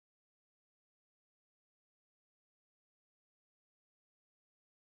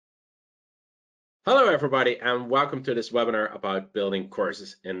Hello, everybody, and welcome to this webinar about building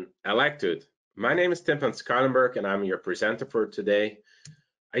courses in Electude. My name is Tim van Schalenberg, and I'm your presenter for today.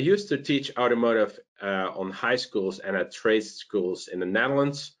 I used to teach automotive on high schools and at trade schools in the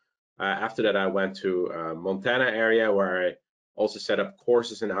Netherlands. After that, I went to Montana area where I also set up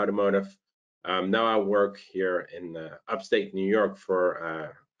courses in automotive. Now I work here in upstate New York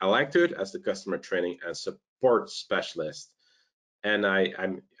for Electude as the customer training and support specialist. And I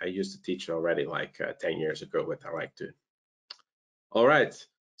used to teach already like 10 years ago with Electude. All right,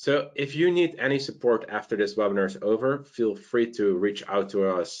 so if you need any support after this webinar is over, feel free to reach out to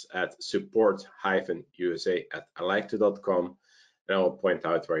us at support-usa@electude.com, and I will point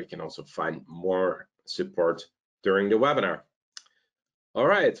out where you can also find more support during the webinar. All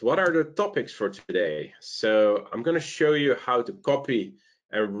right, what are the topics for today? So I'm going to show you how to copy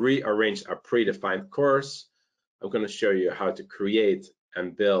and rearrange a predefined course. I'm going to show you how to create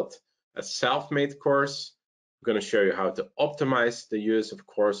and build a self-made course. I'm going to show you how to optimize the use of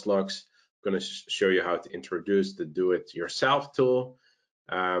course logs. I'm going to show you how to introduce the do-it-yourself tool.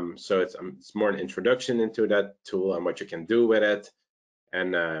 So it's more an introduction into that tool and what you can do with it.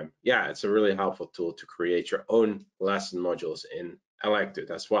 And yeah, it's a really helpful tool to create your own lesson modules in Electude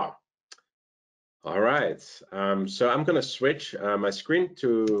as well. All right, so I'm going to switch my screen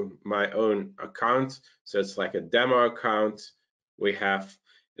to my own account. So it's like a demo account we have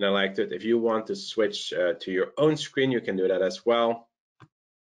in Electude. If you want to switch to your own screen, you can do that as well.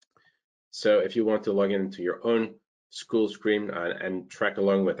 So if you want to log into your own school screen and track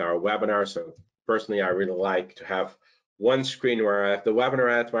along with our webinar. So personally, I really like to have one screen where I have the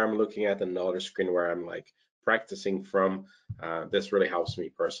webinar at where I'm looking at, and another screen where I'm like practicing from. This really helps me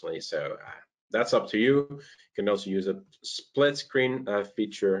personally. So that's up to you. You can also use a split screen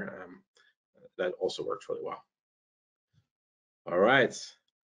feature that also works really well. All right,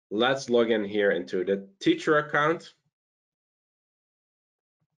 let's log in here into the teacher account.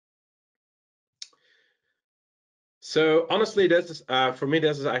 So honestly, this is for me,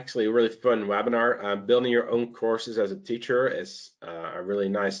 this is actually a really fun webinar. Building your own courses as a teacher is a really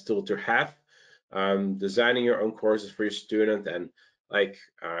nice tool to have. Designing your own courses for your student, and like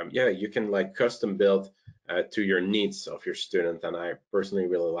yeah, you can like custom build to your needs of your student, and I personally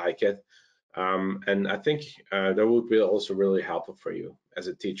really like it. And I think that would be also really helpful for you as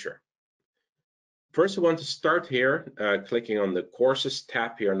a teacher. First, you want to start here, clicking on the courses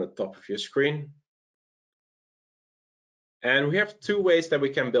tab here on the top of your screen. And we have two ways that we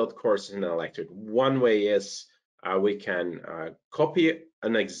can build courses in Electude. One way is we can copy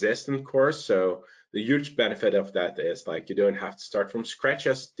an existing course. So the huge benefit of that is like you don't have to start from scratch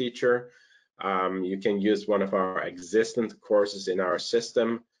as a teacher. You can use one of our existing courses in our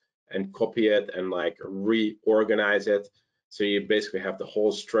system and copy it and like reorganize it. So you basically have the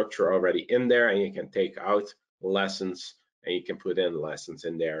whole structure already in there, and you can take out lessons and you can put in lessons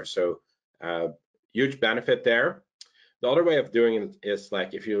in there. So huge benefit there. The other way of doing it is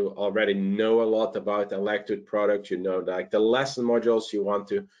like if you already know a lot about the Electude product, you know like the lesson modules you want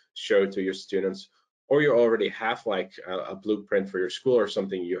to show to your students, or you already have like a blueprint for your school or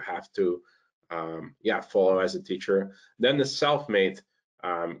something you have to yeah, follow as a teacher. Then the self-made,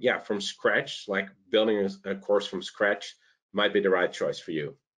 yeah, from scratch, like building a course from scratch might be the right choice for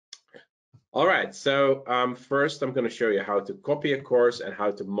you. All right, so first I'm going to show you how to copy a course and how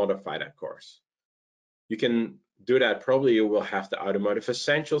to modify that course. You can do that. Probably you will have the Automotive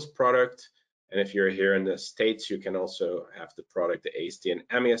Essentials product, and if you're here in the States, you can also have the product, the AST and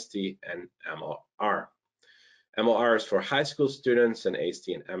MEST and MLR. MLR is for high school students, and AST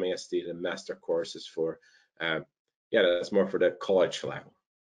and MEST, the master course, is for yeah, that's more for the college level.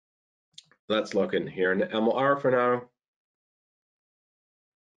 Let's log in here in the MLR for now.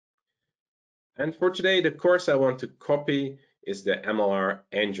 And for today, the course I want to copy is the MLR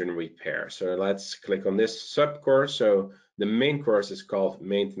engine repair. So let's click on this sub course. So the main course is called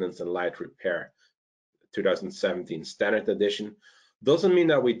Maintenance and Light Repair 2017 Standard Edition. Doesn't mean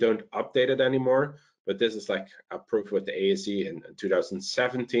that we don't update it anymore, but this is like approved with the ASE in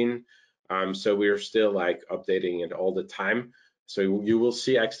 2017. So we're still like updating it all the time. So you will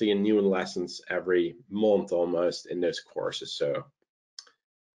see actually new lessons every month almost in those courses. So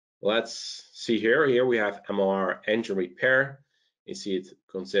let's see here. Here we have MLR engine repair. You see it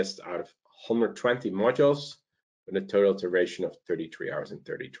consists out of 120 modules with a total duration of 33 hours and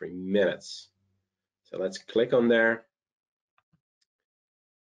 33 minutes. So let's click on there.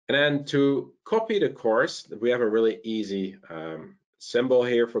 And then to copy the course, we have a really easy symbol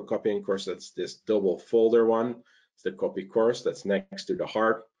here for copying course. That's this double folder one. It's the copy course that's next to the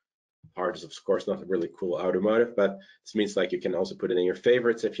heart. Hard is of course not really cool automotive, but this means like you can also put it in your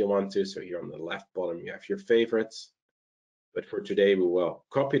favorites if you want to. So here on the left bottom you have your favorites. But for today we will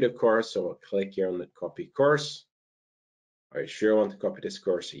copy the course. So we'll click here on the copy course. Are you sure you want to copy this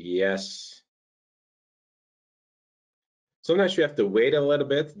course? Yes. Sometimes you have to wait a little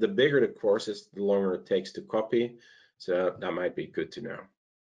bit. The bigger the course is, the longer it takes to copy. So that might be good to know.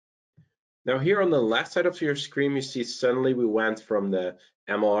 Now here on the left side of your screen, you see suddenly we went from the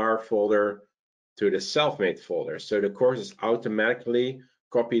MLR folder to the self-made folder. So the course is automatically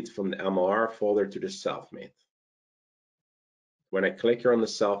copied from the MLR folder to the self-made. When I click here on the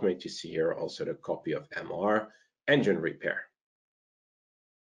self-made, you see here also the copy of MLR engine repair.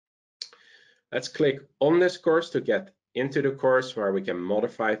 Let's click on this course to get into the course where we can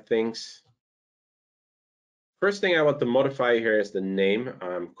modify things. First thing I want to modify here is the name.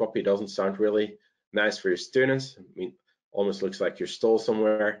 Copy doesn't sound really nice for your students. I mean, almost looks like you stole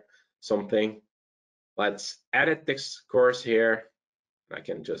something. Let's edit this course here. I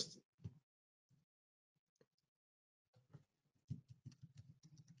can just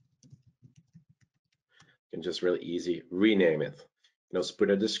really easy rename it. You can also put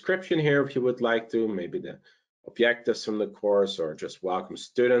a description here if you would like to, maybe the objectives from the course or just welcome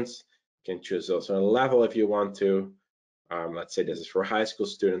students. You can choose also a level if you want to. Let's say this is for high school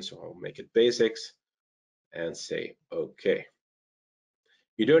students, so I'll make it basics and say okay.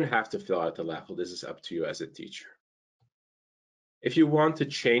 You don't have to fill out the level. This is up to you as a teacher. If you want to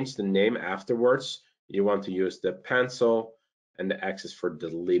change the name afterwards, you want to use the pencil and the X is for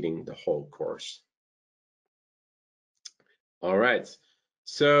deleting the whole course. All right,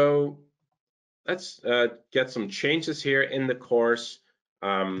 so let's get some changes here in the course.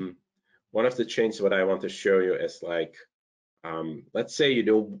 One of the changes what I want to show you is like, let's say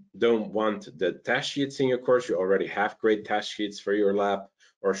you don't want the test sheets in your course. You already have great test sheets for your lab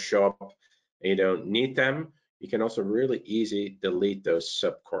or shop, and you don't need them. You can also really easy delete those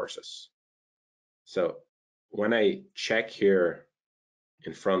sub courses. So when I check here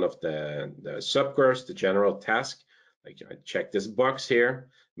in front of the sub course, the general task, like I check this box here,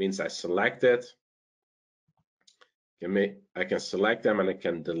 means I select it. I can select them and I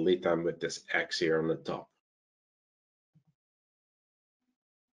can delete them with this X here on the top.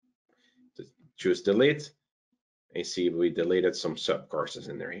 Just choose delete. And you see we deleted some sub courses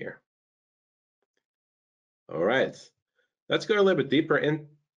in there here. All right, let's go a little bit deeper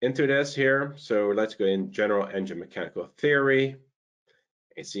into this here. So let's go in general engine mechanical theory.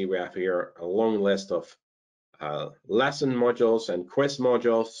 You see we have here a long list of lesson modules and quiz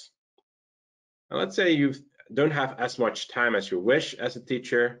modules. And let's say you don't have as much time as you wish as a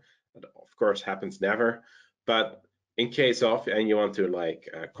teacher. That of course happens never, but in case of, and you want to like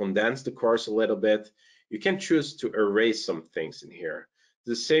condense the course a little bit, you can choose to erase some things in here.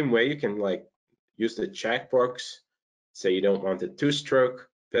 The same way you can like use the checkbox. Say you don't want a two-stroke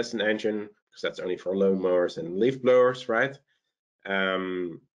piston engine because that's only for lawn mowers and leaf blowers, right?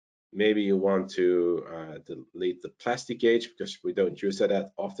 Maybe you want to delete the plastic gauge because we don't use it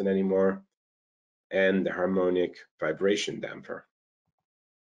that often anymore, and the harmonic vibration damper.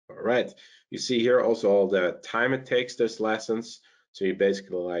 All right, you see here also all the time it takes those lessons. So you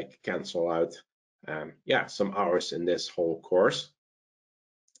basically like cancel out, yeah, some hours in this whole course.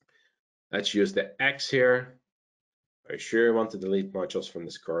 Let's use the X here. Are you sure you want to delete modules from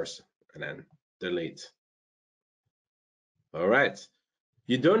this course? And then delete. All right.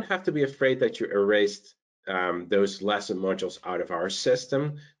 You don't have to be afraid that you erased those lesson modules out of our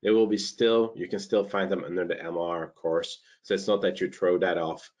system. They will be still, you can still find them under the MLR course. So it's not that you throw that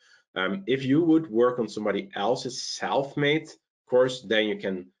off. If you would work on somebody else's self-made course, then you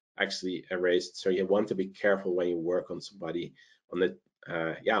can actually erase. So you want to be careful when you work on somebody on the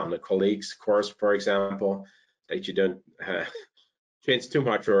on a colleague's course, for example, that you don't change too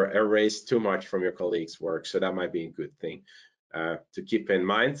much or erase too much from your colleague's work. So that might be a good thing to keep in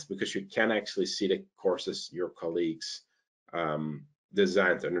mind, because you can actually see the courses your colleagues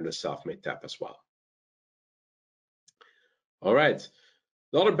designed under the self-made tab as well. All right.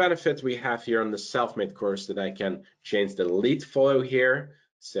 The other benefit we have here on the self-made course that I can change the lead flow here.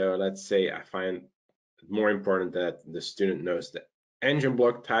 So let's say I find it more important that the student knows the engine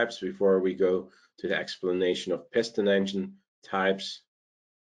block types before we go to the explanation of piston engine types.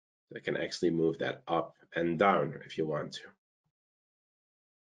 I can actually move that up and down if you want to.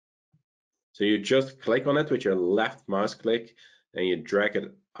 So you just click on it with your left mouse click and you drag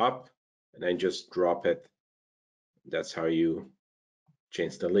it up and then just drop it. That's how you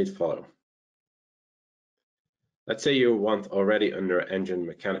change the lead flow. Let's say you want already under engine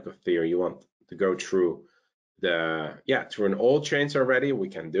mechanical theory, you want to go through through an oil change already, we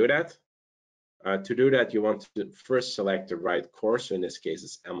can do that. To do that, you want to first select the right course. So in this case,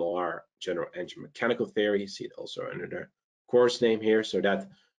 it's MLR, General Engine Mechanical Theory. You see it also under the course name here. So that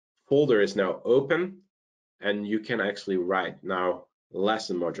folder is now open, and you can actually write now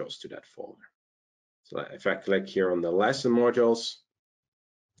lesson modules to that folder. So if I click here on the lesson modules,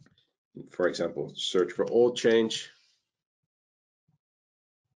 for example, search for oil change,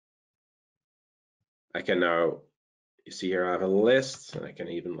 I can now, you see here I have a list, and I can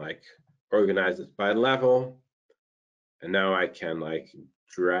even like organize it by level. And now I can like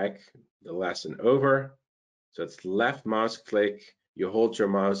drag the lesson over. So it's left mouse click, you hold your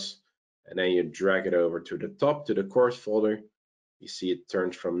mouse, and then you drag it over to the top, to the course folder. You see it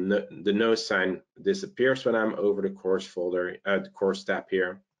turns from the no sign disappears when I'm over the course folder, the course tab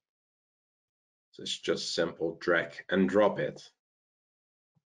here. So it's just simple drag and drop it.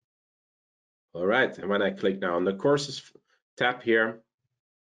 All right, and when I click now on the courses tab here,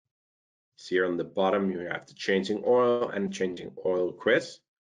 see here on the bottom, you have the changing oil and changing oil quiz.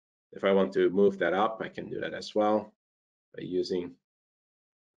 If I want to move that up, I can do that as well by using,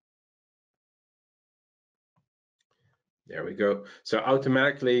 there we go. So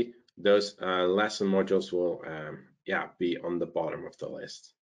automatically those lesson modules will be on the bottom of the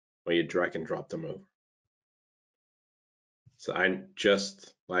list when you drag and drop them over. So I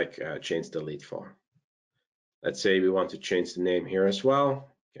just like change the lead for. Let's say we want to change the name here as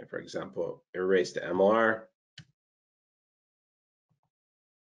well. Okay, for example, erase the MLR.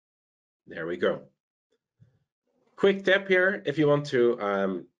 There we go. Quick tip here, if you want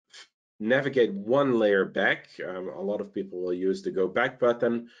to navigate one layer back, a lot of people will use the go back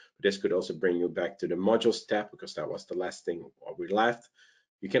button. This could also bring you back to the modules tab because that was the last thing what we left.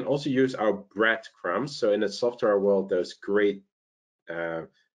 You can also use our breadcrumbs. So in the software world, those great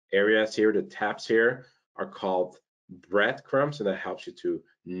areas here, the tabs here, are called breadcrumbs, and that helps you to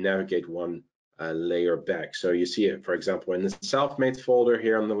navigate one layer back. So you see it, for example, in the self-made folder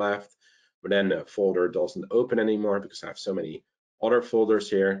here on the left, but then the folder doesn't open anymore because I have so many other folders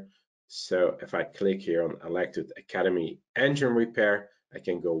here. So if I click here on Electude Academy Engine Repair, I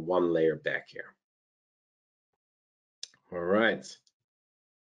can go one layer back here. All right.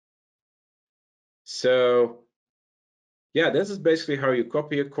 So yeah, this is basically how you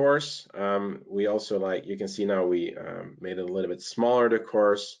copy a course. We also, like you can see now, we made it a little bit smaller, the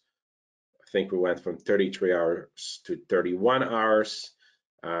course. I think we went from 33 hours to 31 hours.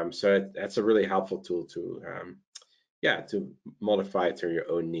 So that's a really helpful tool to to modify it to your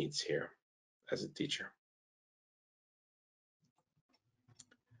own needs here as a teacher.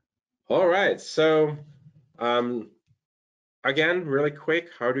 All right, so again, really quick,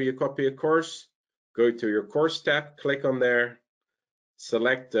 how do you copy a course? Go to your course tab, click on there,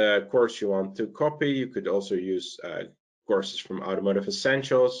 select the course you want to copy. You could also use courses from Automotive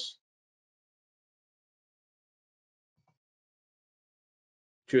Essentials.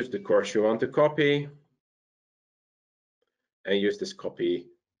 Choose the course you want to copy and use this copy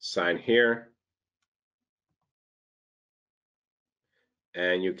sign here.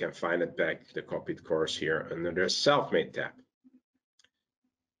 And you can find it back, the copied course here under the self-made tab.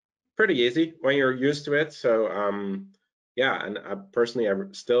 Pretty easy when you're used to it. So yeah, and I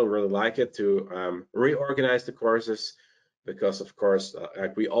still really like it to reorganize the courses because, of course,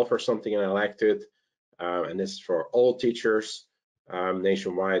 like we offer something in Electude, and this is for all teachers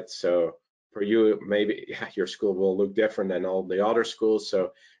nationwide. So for you, maybe your school will look different than all the other schools.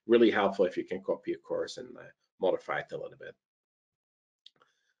 So really helpful if you can copy a course and modify it a little bit.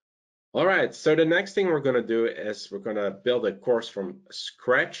 All right, so the next thing we're going to do is we're going to build a course from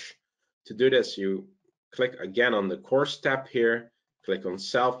scratch. To do this, you click again on the course tab here, click on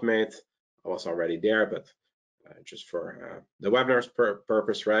self-made. I was already there, but just for the webinar's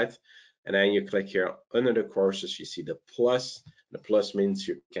purpose, right? And then you click here under the courses, you see the plus. The plus means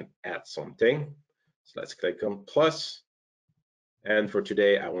you can add something. So let's click on plus. And for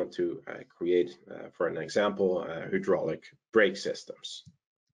today, I want to create, for an example, hydraulic brake systems.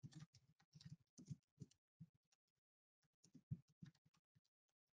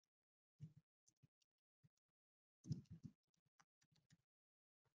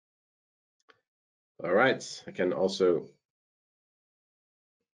 All right, I can also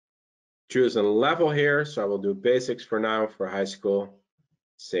choose a level here. So I will do basics for now for high school.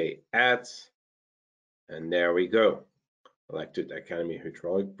 Say add, and there we go. Electude Academy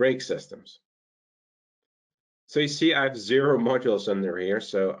Hydraulic Brake Systems. So you see I have 0 modules under here,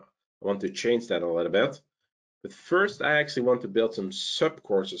 so I want to change that a little bit. But first I actually want to build some sub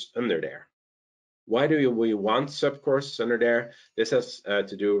courses under there. Why do we want subcourses under there? This has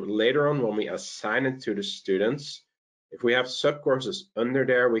to do later on when we assign it to the students. If we have subcourses under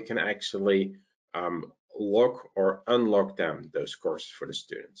there, we can actually lock or unlock them, those courses for the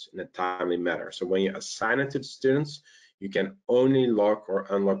students in a timely manner. So when you assign it to the students, you can only lock or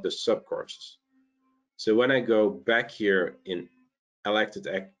unlock the subcourses. So when I go back here in Electude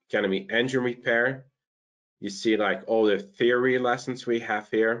Academy Engine Repair, you see like all the theory lessons we have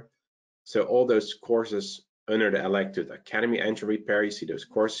here. So all those courses under the Electude Academy Engine Repair, you see those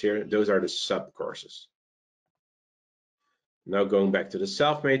courses here, those are the sub-courses. Now going back to the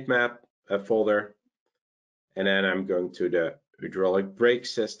self-made map folder, and then I'm going to the hydraulic brake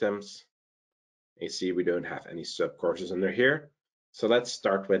systems. You see we don't have any sub-courses under here. So let's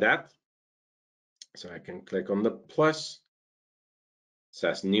start with that. So I can click on the plus. It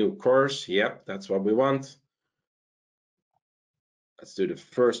says new course. Yep, that's what we want. Let's do the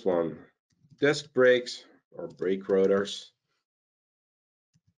first one, disc brakes or brake rotors.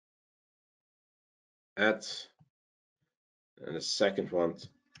 Add. And the second one,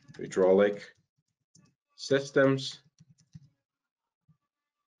 hydraulic systems.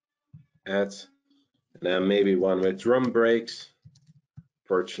 Add. And then maybe one with drum brakes.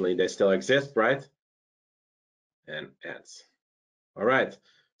 Fortunately, they still exist, right? And add. All right.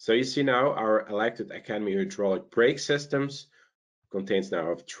 So you see now our Electude Academy hydraulic brake systems contains now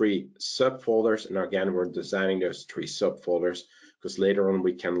of 3 subfolders. And again, we're designing those 3 subfolders because later on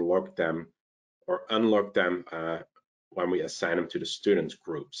we can lock them or unlock them when we assign them to the students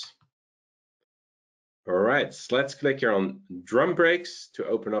groups. All right, so let's click here on drum brakes to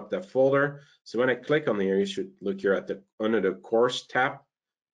open up that folder. So when I click on here, you should look here at the under the course tab.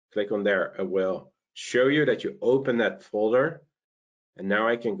 Click on there. It will show you that you open that folder. And now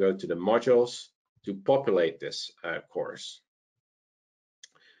I can go to the modules to populate this course.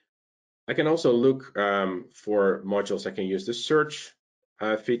 I can also look for modules. I can use the search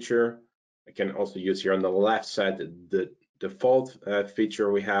feature. I can also use here on the left side the default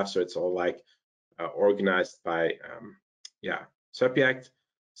feature we have. So it's all like organized by subject.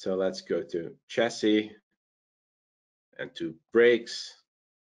 So let's go to chassis and to brakes.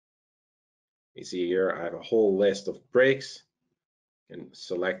 You see here I have a whole list of brakes. And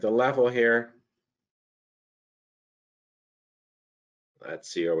select the level here. Let's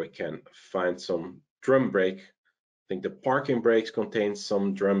see where we can find some drum brake. I think the parking brakes contain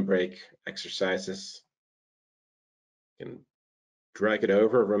some drum brake exercises. You can drag it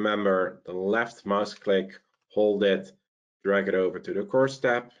over. Remember the left mouse click, hold it, drag it over to the course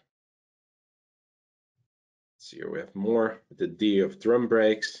tab. Let's see here we have more with the D of drum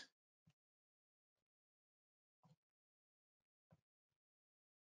brakes.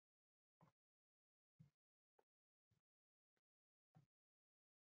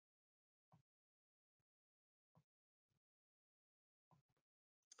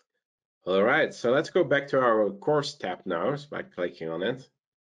 All right, so let's go back to our course tab now. So by clicking on it,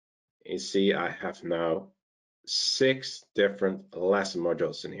 you see I have now 6 different lesson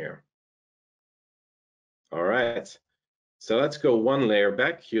modules in here. All right, so let's go one layer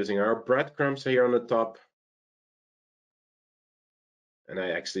back using our breadcrumbs here on the top. And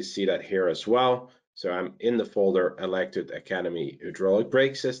I actually see that here as well. So I'm in the folder Electude Academy Hydraulic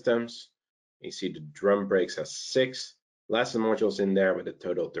Brake Systems. You see the drum brakes has 6 lesson modules in there with a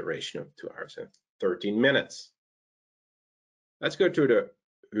total duration of 2 hours and 13 minutes. Let's go to the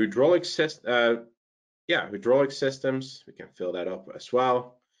hydraulic systems. We can fill that up as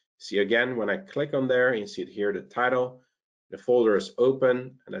well. See again, when I click on there, you see it here, the title. The folder is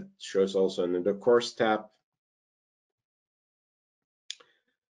open, and it shows also in the course tab.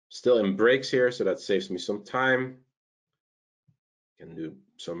 Still in brakes here, so that saves me some time. Can do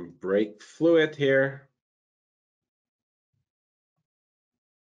some brake fluid here.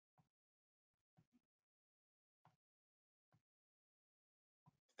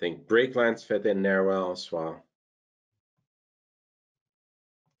 I think brake lines fit in there well as well.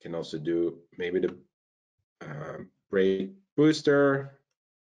 Can also do maybe the brake booster.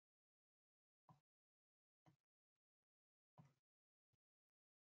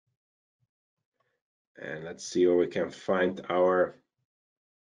 And let's see where we can find our.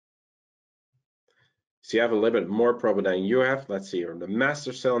 So you have a little bit more probably than you have. Let's see here. The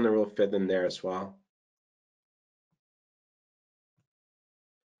master cylinder will fit in there as well.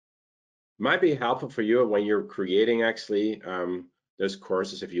 Might be helpful for you when you're creating actually those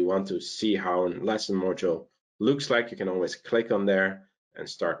courses. If you want to see how a lesson module looks like, you can always click on there and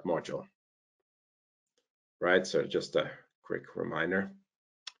start module. Right, so just a quick reminder.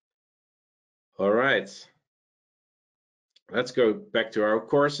 All right, let's go back to our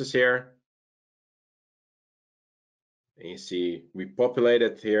courses here. And you see we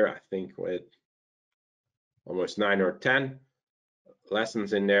populated here, I think, with almost 9 or 10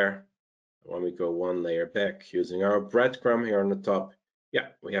 lessons in there. When we go one layer back using our breadcrumb here on the top, yeah,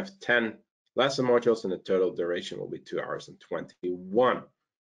 we have 10 lesson modules and the total duration will be 2 hours and 21.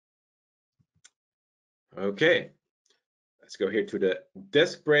 Okay, let's go here to the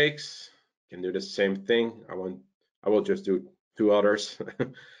disc breaks. Can do the same thing. I will just do 2 others. I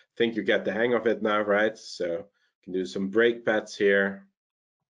think you get the hang of it now, right? So you can do some break pads here.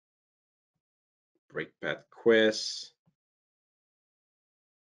 Break pad quiz.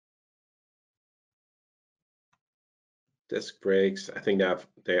 Disc breaks. I think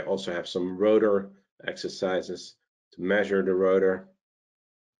they also have some rotor exercises to measure the rotor.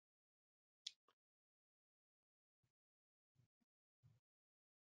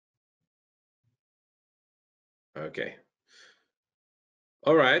 Okay.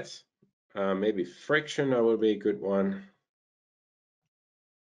 All right. Maybe friction, that would be a good one.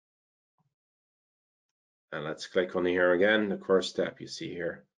 And let's click on here again, the course tab you see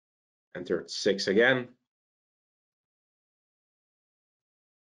here. Enter 6 again.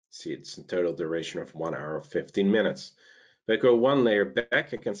 See, it's a total duration of 1 hour 15 minutes. If I go one layer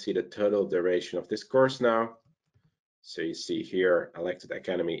back, I can see the total duration of this course now. So you see here, Electude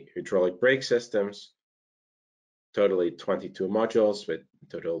Academy Hydraulic Brake Systems, totally 22 modules with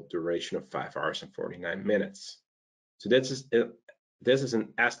total duration of 5 hours and 49 minutes. So this is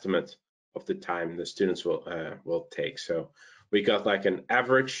an estimate of the time the students will take. So we got like an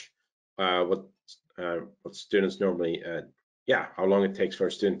average, what students normally, how long it takes for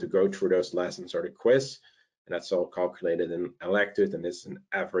a student to go through those lessons or the quiz, and that's all calculated in Electude, and this is an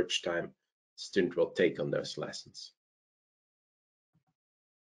average time the student will take on those lessons.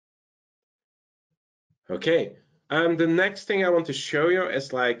 Okay, the next thing I want to show you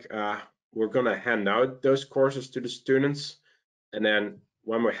is like we're gonna hand out those courses to the students, and then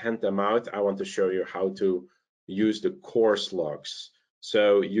when we hand them out, I want to show you how to use the course logs.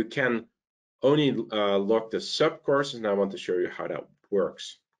 So you can only log the sub courses, and I want to show you how that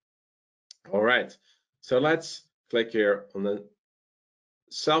works. All right, so let's click here on the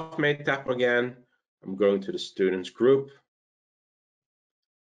self-made tab again. I'm going to the students group.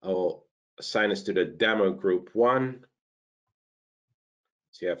 I will assign this to the demo group 1.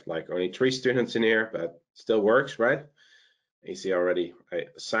 So you have like only 3 students in here, but still works, right? You see already I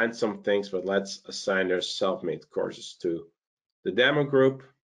assigned some things, but let's assign their self-made courses to the demo group.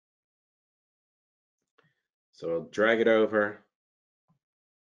 So I'll drag it over.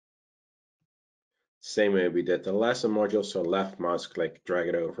 Same way we did the lesson module. So left mouse click, drag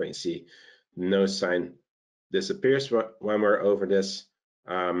it over, and you see no sign disappears when we're over this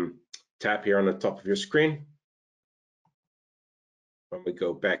tab here on the top of your screen. When we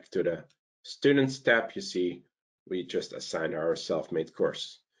go back to the students tab, you see we just assigned our self-made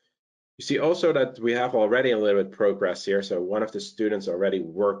course. You see also that we have already a little bit progress here. So one of the students already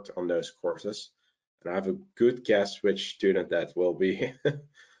worked on those courses, and I have a good guess which student that will be.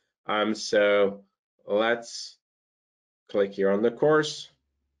 So let's click here on the course.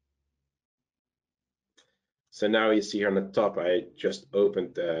 So now you see here on the top, I just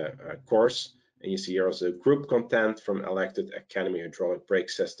opened the course, and you see here also group content from Electude Academy Hydraulic Brake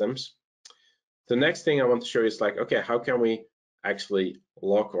Systems. The next thing I want to show you is like, okay, how can we actually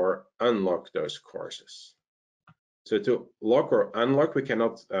lock or unlock those courses? So to lock or unlock, we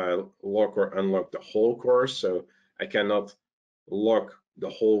cannot lock or unlock the whole course. So I cannot lock the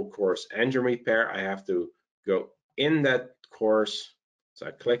whole course engine repair. I have to go in that course. So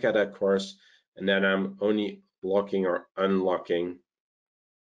I click at that course, and then I'm only locking or unlocking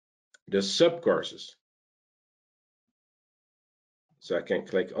the sub courses. So I can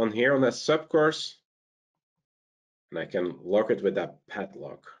click on here on that sub course, and I can lock it with that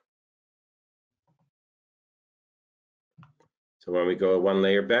padlock. So when we go one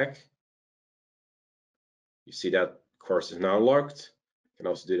layer back, you see that course is now locked. You can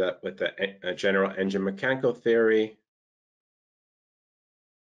also do that with the general engine mechanical theory.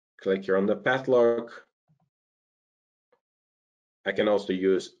 Click here on the padlock. I can also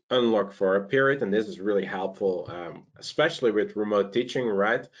use unlock for a period, and this is really helpful, especially with remote teaching,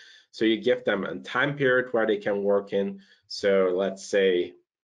 right? So you give them a time period where they can work in. So let's say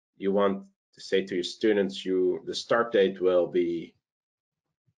you want to say to your students, the start date will be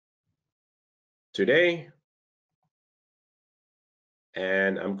today,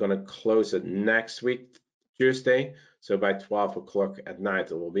 and I'm going to close it next week, Tuesday. So by 12 o'clock at night,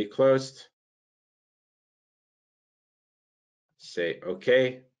 it will be closed. Say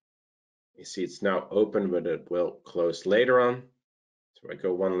OK. You see it's now open, but it will close later on. So I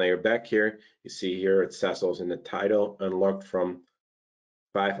go one layer back here. You see here it says also in the title, unlocked from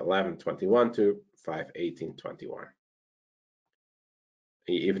 5/11/21 to 5/18/21.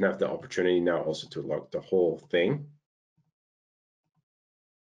 You even have the opportunity now also to lock the whole thing.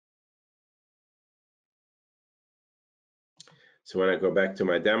 So when I go back to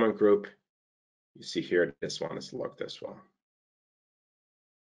my demo group, you see here this one is locked as well.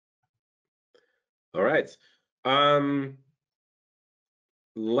 All right.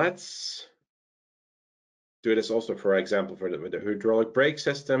 Let's do this also, for example, with the hydraulic brake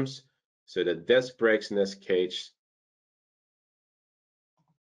systems. So the disc brakes in this case,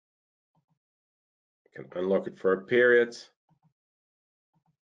 you can unlock it for a period.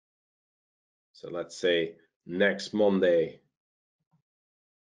 So let's say next Monday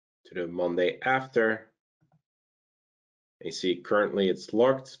to the Monday after. You see currently it's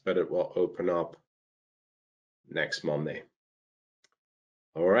locked, but it will open up next Monday.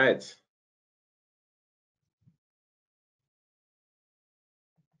 All right.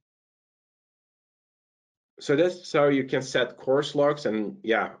 So this is how you can set course logs, and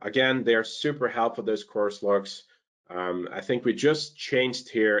yeah, again, they're super helpful, those course logs. I think we just changed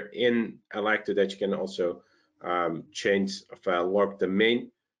here in Electude that you can also change log the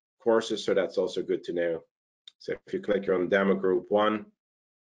main courses, so that's also good to know. So if you click on demo group 1,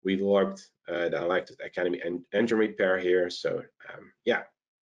 we logged the Electude Academy and engine repair here. So yeah,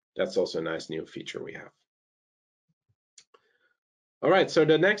 that's also a nice new feature we have. All right, so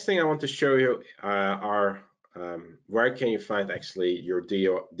the next thing I want to show you are where can you find actually your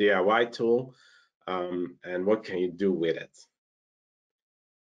DIY tool and what can you do with it.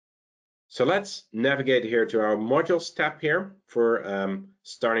 So let's navigate here to our modules tab here for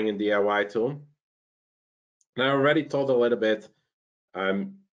starting a DIY tool. Now I already told a little bit,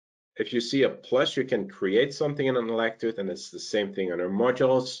 if you see a plus, you can create something in an Electude, and it's the same thing on our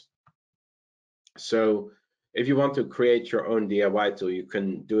modules. So if you want to create your own DIY tool, you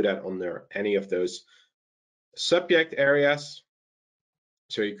can do that under any of those subject areas.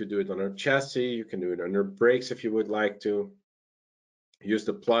 So you could do it on a chassis, you can do it under brakes if you would like to. Use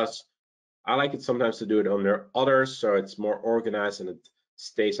the plus. I like it sometimes to do it under others, so it's more organized and it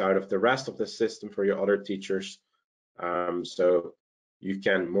stays out of the rest of the system for your other teachers. So you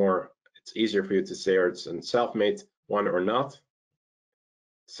can it's easier for you to say it's a self-made one or not.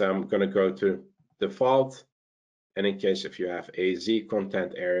 So I'm going to go to default, and in case if you have AZ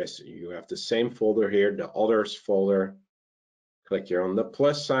content areas, you have the same folder here, the others folder. Click here on the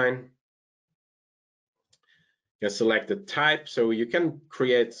plus sign. You can select the type, so you can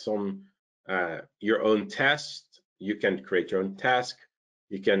create some your own test. You can create your own task.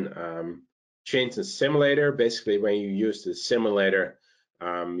 You can change the simulator. Basically, when you use the simulator,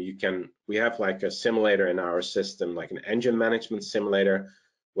 we have like a simulator in our system, like an engine management simulator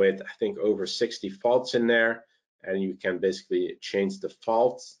with I think over 60 faults in there, and you can basically change the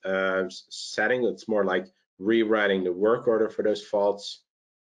fault setting. It's more like rewriting the work order for those faults.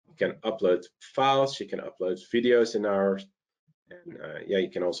 You can upload files, you can upload videos in ours, and yeah, you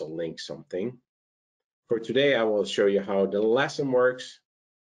can also link something. For today, I will show you how the lesson works.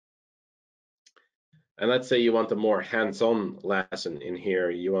 And let's say you want a more hands-on lesson in here.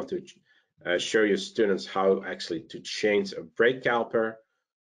 You want to show your students how actually to change a brake caliper.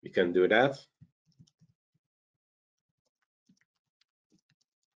 You can do that.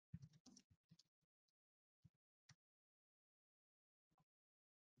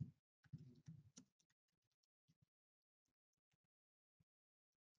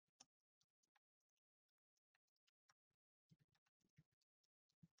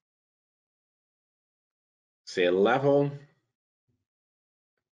 Say a level.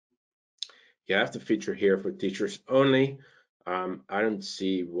 You have the feature here for teachers only. I don't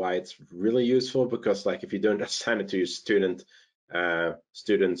see why it's really useful, because like if you don't assign it to your students,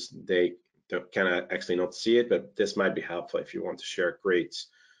 they can actually not see it, but this might be helpful if you want to share grades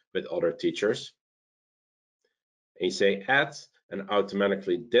with other teachers. And you say add, and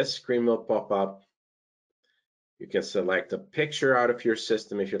automatically this screen will pop up. You can select a picture out of your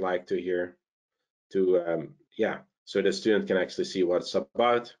system if you like to here yeah, so the student can actually see what it's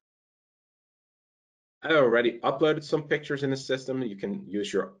about. I already uploaded some pictures in the system. You can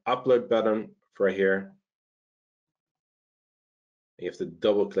use your upload button for here. You have to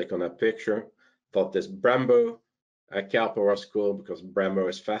double click on that picture. Thought this Brembo caliper was cool because Brembo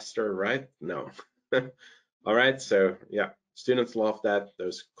is faster, right? No. All right, so yeah, students love that,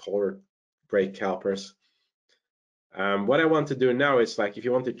 those colored brake calipers. What I want to do now is like, if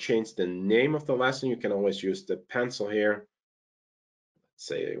you want to change the name of the lesson, you can always use the pencil here. Let's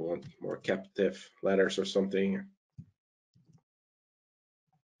say you want more captive letters or something.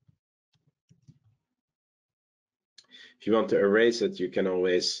 If you want to erase it, you can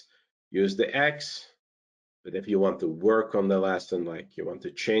always use the X. But if you want to work on the lesson, like you want to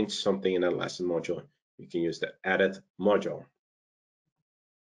change something in a lesson module, you can use the edit module.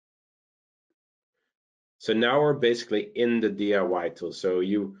 So now we're basically in the DIY tool. So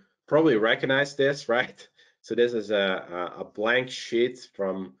you probably recognize this, right? So this is a blank sheet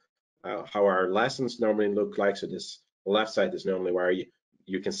from how our lessons normally look like. So this left side is normally where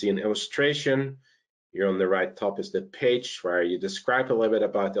you can see an illustration. Here on the right top is the page where you describe a little bit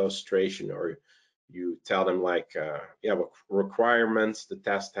about the illustration, or you tell them like, yeah, what requirements the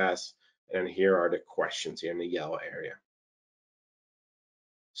test has, and here are the questions here in the yellow area.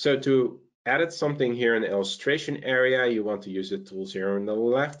 So to edit something here in the illustration area, you want to use the tools here on the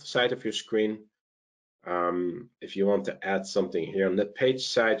left side of your screen. If you want to add something here on the page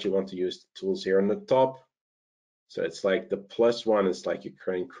side, you want to use the tools here on the top. So it's like the plus one is like you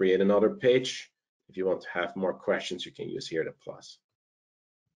can create another page. If you want to have more questions, you can use here the plus.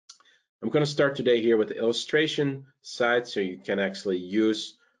 I'm going to start today here with the illustration side, so you can actually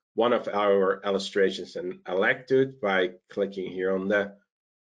use one of our illustrations in Electude by clicking here on the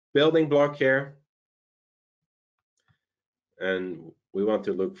building block here. And we want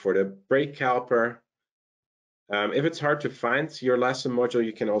to look for the brake caliper. If it's hard to find your lesson module,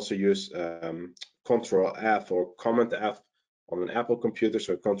 you can also use Control F or Command F on an Apple computer,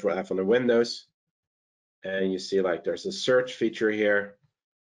 so Control F on the Windows. And you see like there's a search feature here.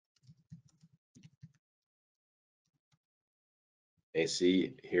 You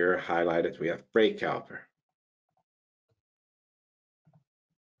see here highlighted, we have brake caliper.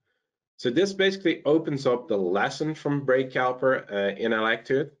 So this basically opens up the lesson from brake caliper in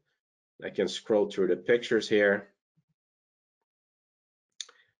Electude. I can scroll through the pictures here.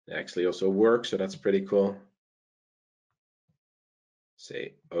 It actually also works, so that's pretty cool.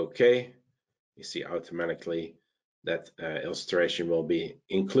 Say OK. You see automatically that illustration will be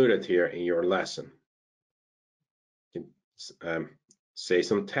included here in your lesson. You can say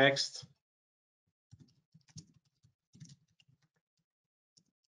some text.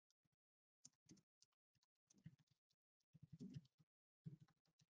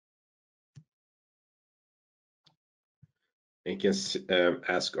 And you can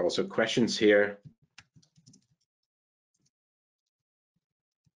ask also questions here.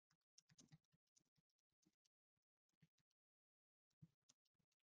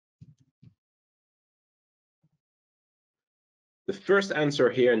 The first answer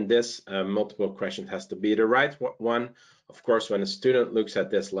here in this multiple question has to be the right one. Of course, when a student looks at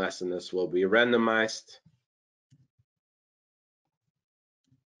this lesson, this will be randomized.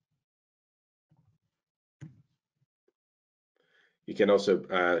 You can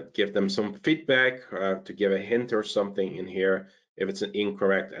also give them some feedback to give a hint or something in here if it's an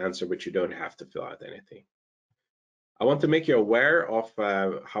incorrect answer, but you don't have to fill out anything. I want to make you aware of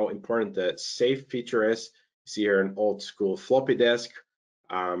how important the save feature is. You see here an old school floppy disk.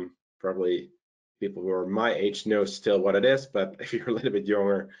 Probably people who are my age know still what it is, but if you're a little bit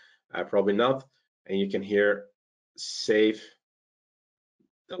younger, probably not. And you can here save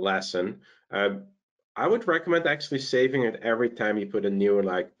the lesson. I would recommend actually saving it every time you put a new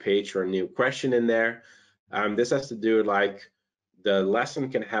like page or a new question in there. This has to do like the lesson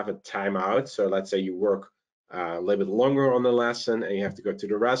can have a timeout. So let's say you work a little bit longer on the lesson and you have to go to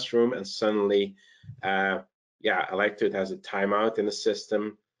the restroom, and suddenly, yeah, Electude has a timeout in the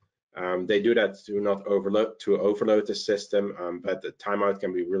system. They do that to not overload the system, but the timeout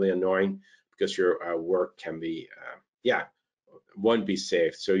can be really annoying because your work can be, yeah, won't be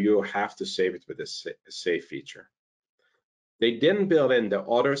saved. So you have to save it with a save feature. They didn't build in the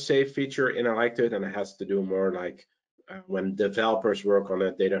auto save feature in Electude, and it has to do more like when developers work on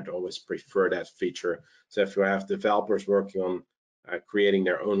it, they don't always prefer that feature. So if you have developers working on creating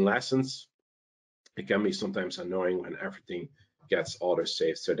their own lessons, it can be sometimes annoying when everything gets auto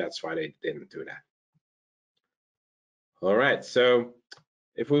saved. So that's why they didn't do that. All right, so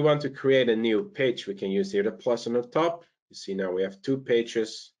if we want to create a new page, we can use here the plus on the top. You see now we have 2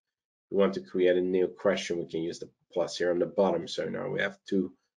 pages. We want to create a new question, we can use the plus here on the bottom. So now we have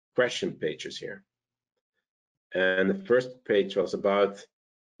 2 question pages here. And the first page was about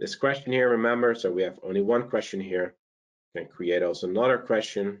this question here, remember, so we have only 1 question here. We can create also another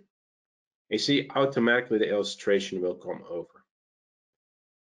question. You see automatically the illustration will come over.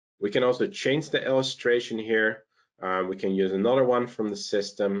 We can also change the illustration here. We can use another one from the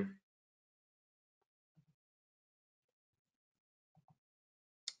system.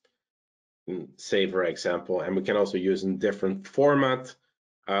 Save our example, and we can also use a different format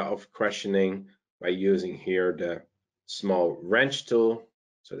of questioning by using here the small wrench tool.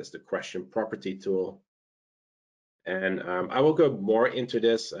 So that's the question property tool. And I will go more into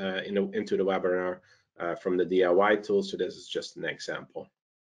this into the webinar from the DIY tool. So this is just an example.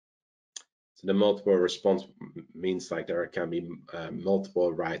 So the multiple response means like there can be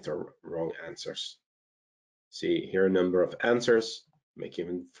multiple right or wrong answers. See here a number of answers, make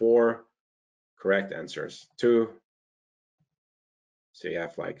even 4 correct answers, 2. So you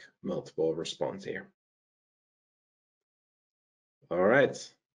have like multiple response here. All right.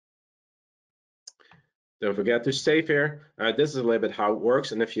 Don't forget to save here. This is a little bit how it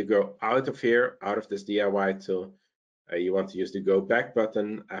works. And if you go out of here, out of this DIY tool, you want to use the go back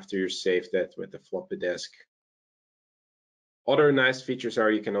button after you saved it with the floppy disk. Other nice features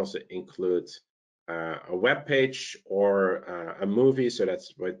are you can also include a web page or a movie. So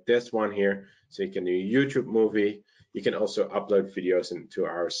that's with this one here. So you can do a YouTube movie. You can also upload videos into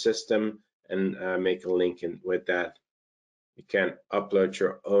our system and make a link in with that. You can upload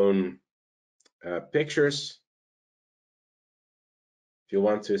your own pictures if you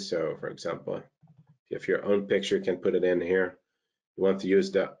want to. So for example, if you have your own picture, you can put it in here. You want to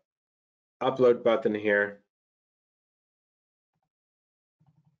use the upload button here.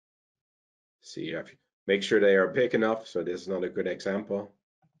 See, make sure they are big enough. So this is not a good example.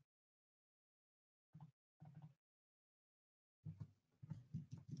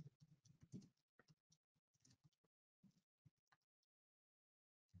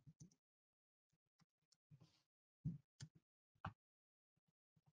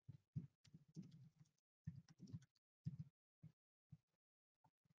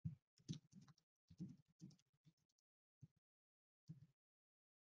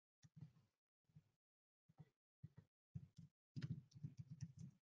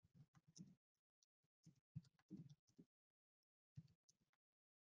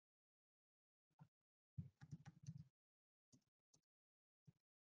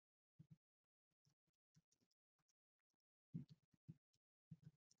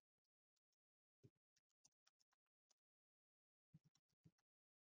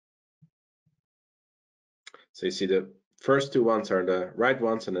 So you see the first 2 ones are the right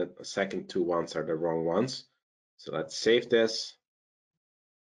ones and the second 2 ones are the wrong ones. So let's save this.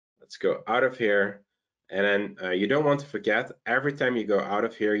 Let's go out of here. And then you don't want to forget, every time you go out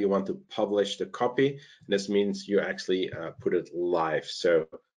of here, you want to publish the copy. This means you actually put it live. So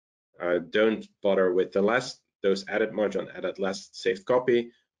don't bother with those edit module and edit last saved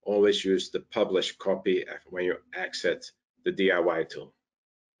copy. Always use the publish copy when you exit the DIY tool.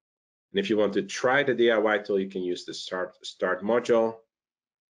 And if you want to try the DIY tool, you can use the start module.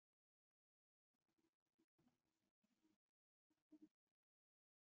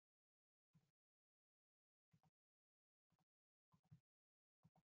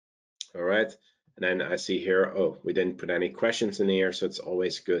 All right, and then I see here, oh, we didn't put any questions in here, so it's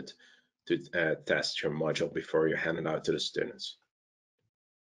always good to test your module before you hand it out to the students.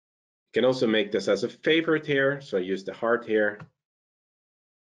 You can also make this as a favorite here, so I use the heart here.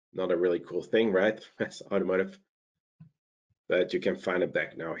 Not a really cool thing, right? That's automotive, but you can find it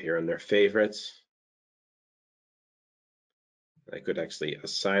back now here under favorites. I could actually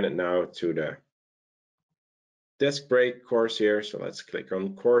assign it now to the disc brake course here, so let's click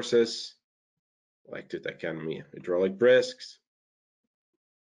on courses. Electude Academy hydraulic brakes.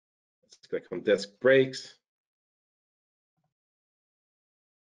 Let's click on disc brakes.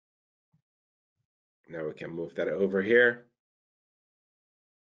 Now we can move that over here.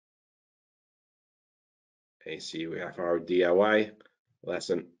 And you see we have our DIY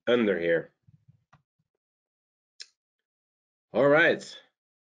lesson under here. All right.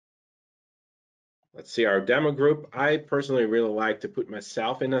 Let's see our demo group. I personally really like to put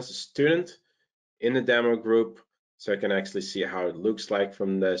myself in as a student in the demo group so I can actually see how it looks like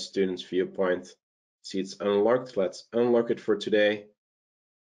from the student's viewpoint. See, it's unlocked. Let's unlock it for today.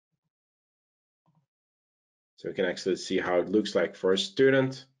 So we can actually see how it looks like for a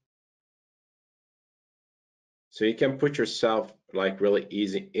student. So you can put yourself like really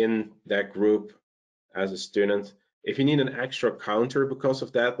easy in that group as a student. If you need an extra counter because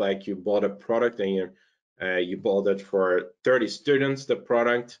of that, like you bought a product and you bought it for 30 students, the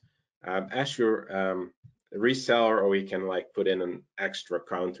product, as your reseller, or you can like put in an extra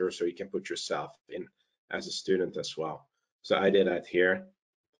counter so you can put yourself in as a student as well. So I did that here.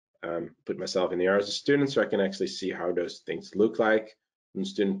 Put myself in here as a student so I can actually see how those things look like from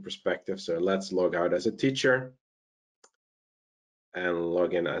student perspective. So let's log out as a teacher and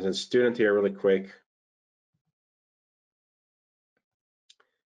log in as a student here really quick.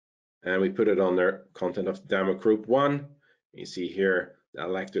 And we put it on there, content of demo group 1. You see here, the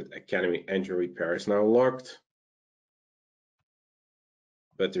Electude Academy engine repair is now locked,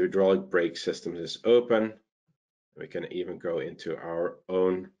 but the hydraulic brake system is open. We can even go into our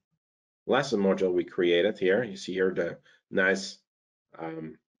own lesson module we created here. You see here the nice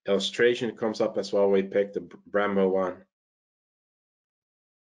illustration comes up as well. We picked the Brembo one.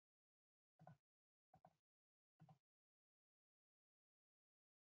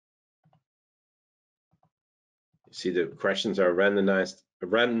 You see the questions are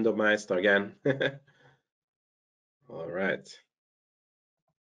randomized again. All right.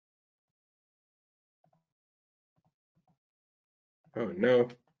 Oh no,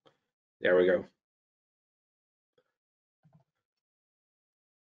 there we go.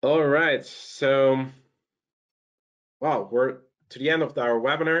 All right, so, well, we're to the end of our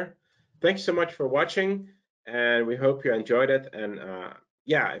webinar. Thanks so much for watching, and we hope you enjoyed it. And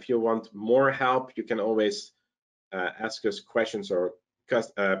yeah, if you want more help, you can always ask us questions or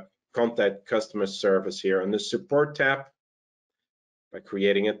contact customer service here on the support tab by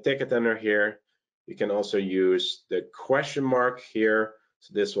creating a ticket under here. You can also use the question mark here.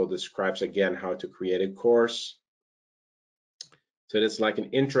 So this will describe again how to create a course. So it's like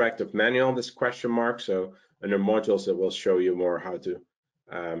an interactive manual, this question mark. So under modules, it will show you more how to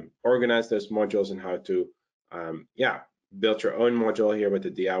organize those modules and how to, yeah, build your own module here with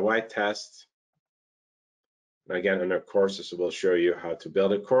the DIY test. And again, under courses, it will show you how to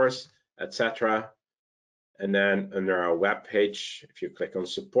build a course, etc. And then under our web page, if you click on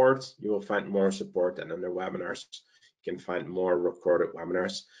support, you will find more support. And under webinars, you can find more recorded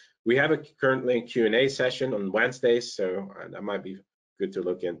webinars. We have currently a Q&A session on Wednesdays, so that might be good to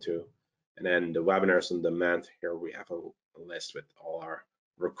look into. And then the webinars on demand, here we have a list with all our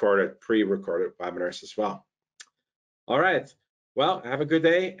pre-recorded webinars as well. All right, well, have a good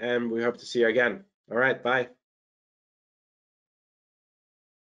day, and we hope to see you again. All right, bye.